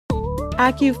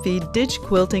ACUFEED Ditch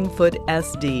Quilting Foot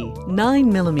SD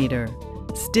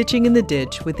 9mm, stitching in the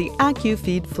ditch with the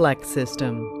ACUFEED Flex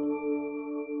system.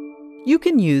 You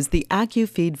can use the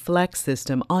ACUFEED Flex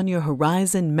system on your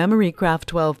Horizon Memory Craft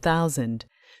 12000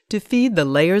 to feed the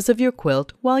layers of your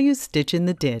quilt while you stitch in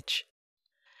the ditch.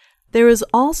 There is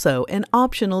also an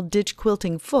optional ditch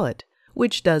quilting foot,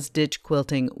 which does ditch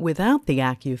quilting without the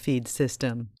ACUFEED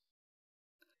system.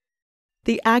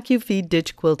 The ACUFEED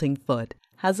ditch quilting foot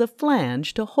has a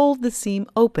flange to hold the seam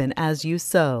open as you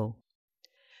sew.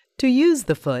 To use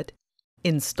the foot,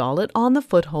 install it on the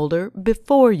foot holder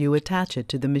before you attach it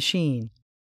to the machine.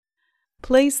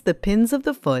 Place the pins of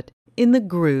the foot in the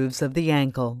grooves of the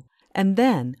ankle and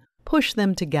then push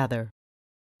them together.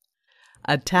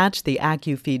 Attach the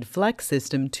ACUFEED Flex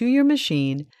system to your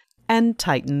machine and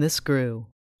tighten the screw.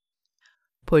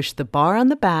 Push the bar on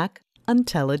the back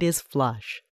until it is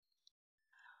flush.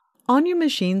 On your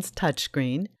machine's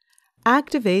touchscreen,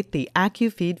 activate the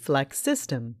ACUFEED Flex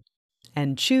system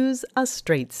and choose a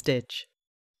straight stitch.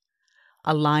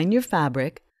 Align your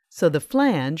fabric so the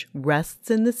flange rests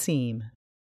in the seam.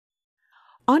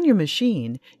 On your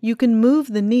machine, you can move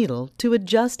the needle to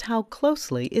adjust how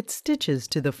closely it stitches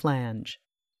to the flange.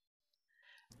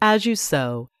 As you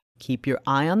sew, keep your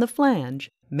eye on the flange,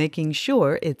 making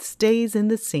sure it stays in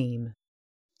the seam.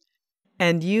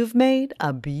 And you've made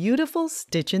a beautiful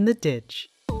stitch in the ditch.